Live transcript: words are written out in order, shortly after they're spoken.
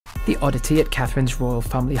The Oddity at Catherine's royal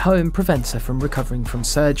family home prevents her from recovering from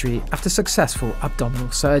surgery after successful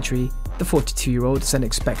abdominal surgery. The 42-year-old is then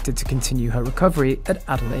expected to continue her recovery at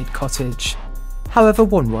Adelaide Cottage. However,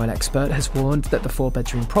 one royal expert has warned that the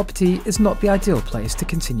 4-bedroom property is not the ideal place to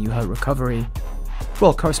continue her recovery.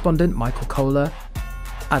 Royal correspondent Michael Kohler: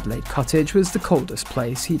 Adelaide Cottage was the coldest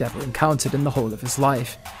place he'd ever encountered in the whole of his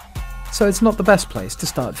life, so it's not the best place to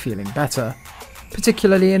start feeling better,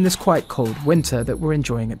 particularly in this quite cold winter that we're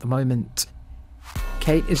enjoying at the moment.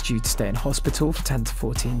 Kate is due to stay in hospital for 10 to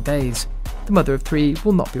 14 days. The mother of 3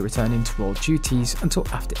 will not be returning to royal duties until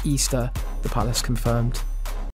after Easter, the palace confirmed.